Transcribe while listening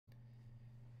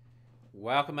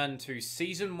Welcome into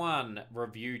Season 1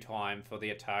 review time for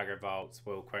the Otago Vaults.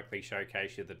 We'll quickly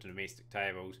showcase you the domestic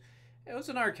tables. It was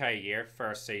an okay year,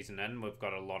 first season in. We've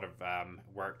got a lot of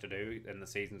work to do in the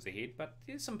seasons ahead, but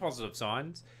there's some positive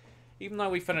signs. Even though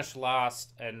we finished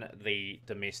last in the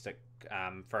domestic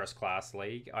first class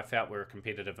league, I felt we were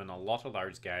competitive in a lot of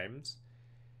those games.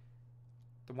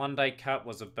 The One Day Cup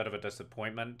was a bit of a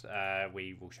disappointment.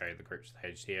 We will show you the group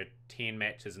stage here. 10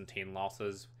 matches and 10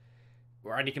 losses.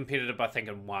 We're only competitive, I think,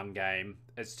 in one game.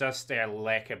 It's just our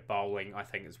lack of bowling, I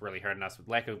think, is really hurting us. With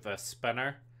lack of a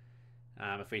spinner.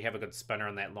 If we have a good spinner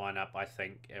in that lineup, I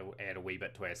think it will add a wee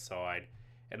bit to our side.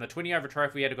 In the 20 over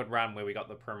trophy, we had a good run where we got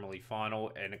the Premier League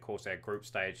final. And, of course, our group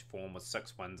stage form was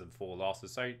 6 wins and 4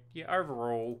 losses. So, yeah,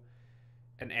 overall,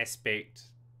 an aspect,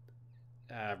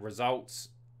 results,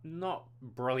 not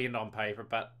brilliant on paper,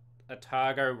 but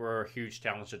Otago were a huge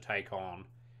challenge to take on.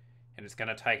 And it's going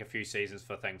to take a few seasons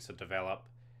for things to develop.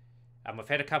 We've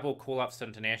had a couple of call-ups to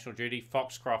international duty.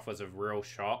 Foxcroft was a real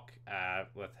shock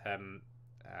with him.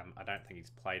 I don't think he's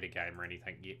played a game or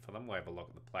anything yet for them. We'll have a look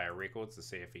at the player records to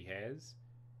see if he has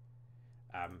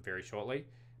very shortly.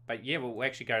 But yeah, we'll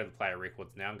actually go to the player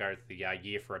records now and go to the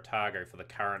year for Otago for the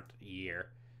current year.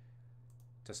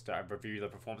 Just to review the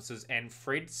performances. And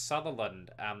Fred Sutherland,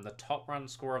 the top run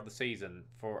scorer of the season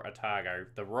for Otago.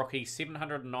 The rookie,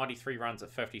 793 runs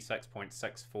at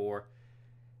 56.64.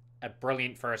 A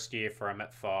brilliant first year for him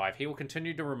at 5. He will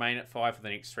continue to remain at 5 for the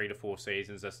next 3 to 4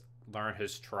 seasons to learn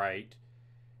his trade.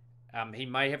 He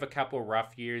may have a couple of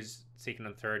rough years, second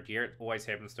and third year. It always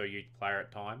happens to a youth player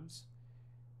at times.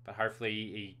 But hopefully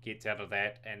he gets out of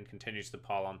that and continues to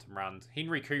pile on some runs.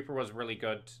 Henry Cooper was really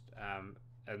good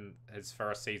in his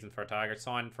first season for Otago,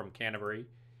 signed from Canterbury.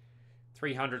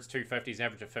 300s, 250s,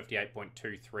 average of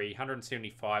 58.23.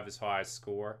 175 his highest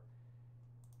score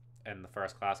in the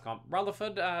first class comp.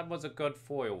 Rutherford was a good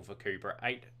foil for Cooper.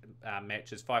 8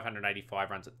 matches, 585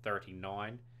 runs at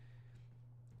 39.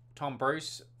 Tom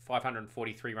Bruce,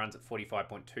 543 runs at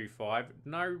 45.25.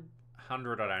 No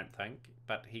 100, I don't think,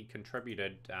 but he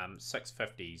contributed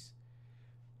 650s.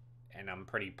 And I'm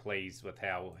pretty pleased with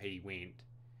how he went.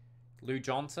 Lou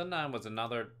Johnson was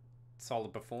another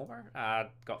solid performer.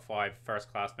 Got 5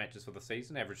 first-class matches for the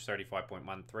season, averaged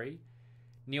 35.13.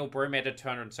 Neil Broom added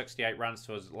 268 runs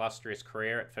to his illustrious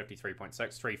career at 53.6,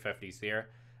 350s there.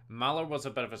 Muller was a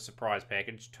bit of a surprise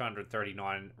package,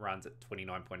 239 runs at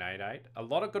 29.88. A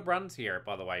lot of good runs here,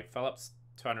 by the way. Phillips,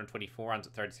 224 runs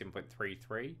at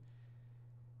 37.33.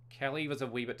 Kelly was a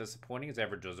wee bit disappointing. His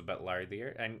average was a bit low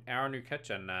there. And Aaron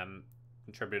Kitchen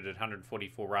contributed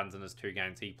 144 runs in his 2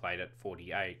 games he played at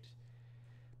 48.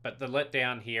 But the let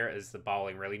down here is the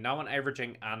bowling, really. No one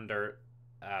averaging under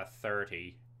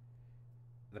 30.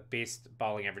 The best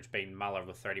bowling average being Muller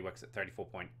with 30 wickets at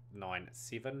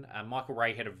 34.97. Michael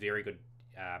Ray had a very good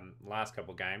last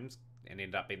couple of games and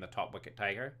ended up being the top wicket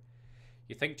taker.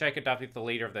 You think Jacob Duffy, the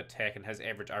leader of the attack, and his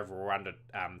average overall under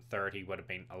 30 would have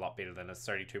been a lot better than his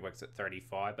 32 wickets at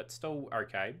 35, but still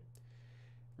okay.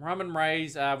 Raman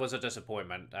Rays was a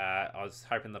disappointment. I was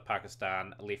hoping the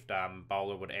Pakistan left-arm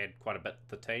bowler would add quite a bit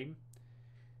to the team.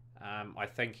 I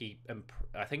think he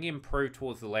improved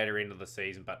towards the latter end of the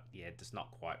season, but yeah, just not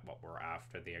quite what we're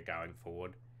after there going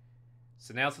forward.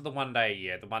 So now to the one-day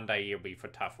year. The one-day year will be for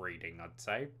tough reading, I'd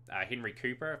say. Henry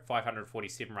Cooper,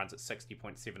 547 runs at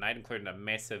 60.78, including a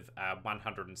massive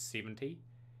 170.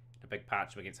 A big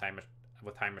partnership against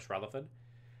Hamish Rutherford.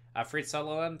 Fred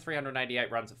Sutherland,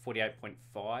 388 runs at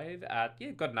 48.5.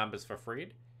 Yeah, good numbers for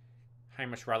Fred.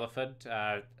 Hamish Rutherford,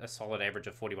 a solid average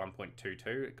of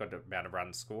 41.22. Good amount of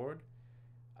runs scored.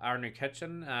 Arnu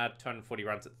Kitchen, 240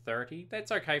 runs at 30.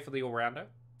 That's okay for the all-rounder.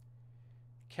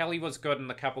 Kelly was good in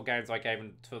the couple games I gave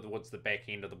him towards the back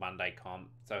end of the one-day comp.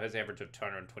 So his average of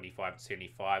 225 to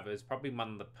 75 is probably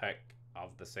one of the pick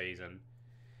of the season.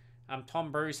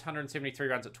 Tom Bruce, 173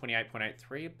 runs at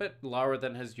 28.83, a bit lower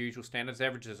than his usual standards.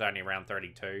 Average is only around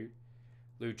 32.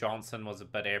 Lou Johnson was a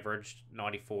bit average,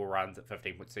 94 runs at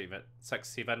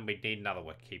 15.67. We need another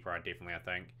wicketkeeper, I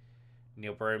think.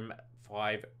 Neil Broom,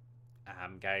 5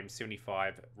 games,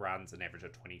 75 runs, an average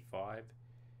of 25.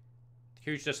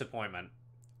 Huge disappointment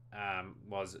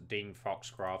was Dean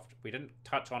Foxcroft. We didn't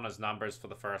touch on his numbers for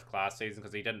the first class season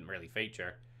because he didn't really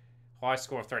feature. High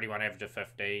score of 31, average of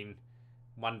 15.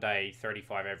 One day,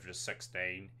 35, average of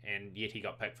 16. And yet he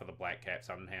got picked for the Black Cap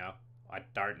somehow. I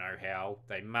don't know how.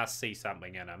 They must see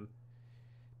something in him.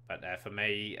 But for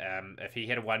me, if he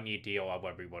had a 1-year deal, I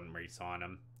probably wouldn't re-sign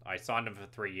him. I signed him for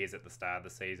 3 years at the start of the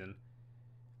season.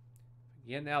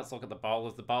 Yeah, now let's look at the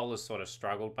bowlers. The bowlers sort of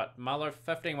struggled, but Muller,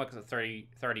 15 wickets at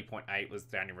 30.8 was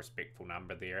the only respectful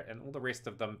number there, and all the rest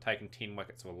of them taking 10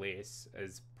 wickets or less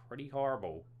is pretty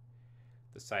horrible,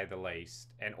 to say the least.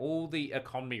 And all the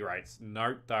economy rates,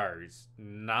 note those,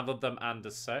 none of them under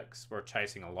 6. We're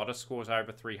chasing a lot of scores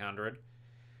over 300.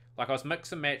 Like, I was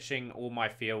mix and matching all my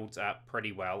fields up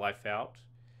pretty well, I felt,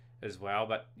 as well.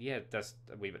 But, yeah, just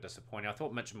a wee bit disappointing. I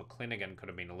thought Mitch McClenaghan could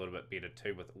have been a little bit better,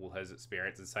 too, with all his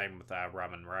experience. And same with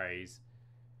Rum and Rays.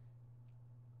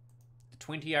 The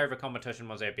 20 over competition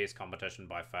was our best competition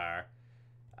by far.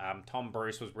 Tom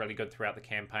Bruce was really good throughout the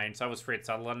campaign. So was Fred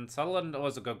Sutherland. Sutherland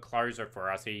was a good closer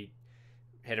for us. He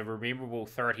had a memorable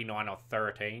 39 or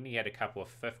 13. He had a couple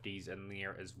of 50s in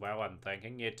there as well, I'm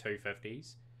thinking. Yeah, 2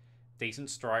 50s.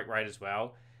 Decent strike rate as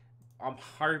well. I'm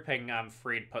hoping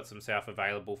Fred puts himself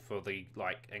available for the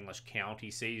English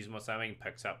county season or something.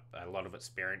 Picks up a lot of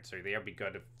experience through there. It'd be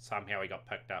good if somehow he got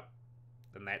picked up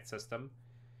in that system.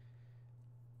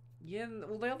 Yeah,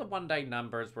 well, the other one-day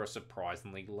numbers were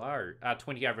surprisingly low.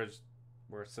 20 overs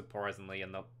were surprisingly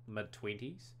in the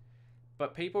mid-20s.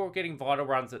 But people were getting vital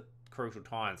runs at crucial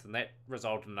times, and that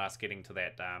resulted in us getting to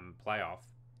that playoff.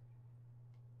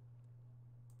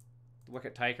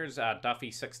 Wicket takers, Duffy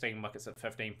 16 wickets at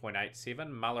 15.87,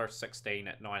 Muller 16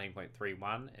 at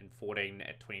 19.31, and 14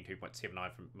 at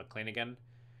 22.79 from McClenaghan.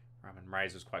 Roman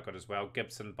Rays was quite good as well.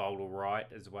 Gibson bowled all right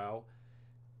as well.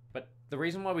 But the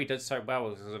reason why we did so well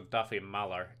was because of Duffy and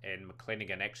Muller and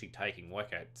McClenaghan actually taking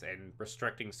wickets and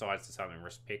restricting sides to something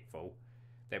respectful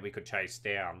that we could chase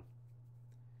down.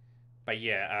 But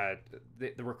yeah,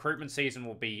 the recruitment season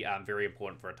will be very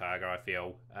important for Otago, I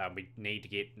feel. We need to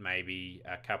get maybe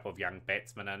a couple of young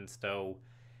batsmen in still.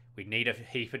 We need a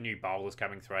heap of new bowlers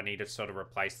coming through. I need to sort of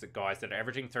replace the guys that are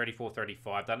averaging 34,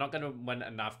 35. They're not going to win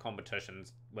enough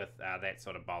competitions with that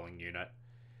sort of bowling unit.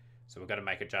 So we've got to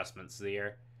make adjustments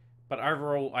there. But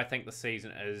overall, I think the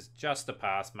season is just a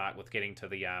pass mark with getting to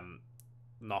the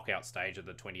knockout stage of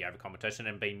the 20 over competition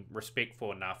and being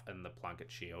respectful enough in the Plunket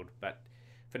Shield. But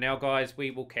for now, guys,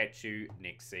 we will catch you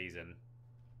next season.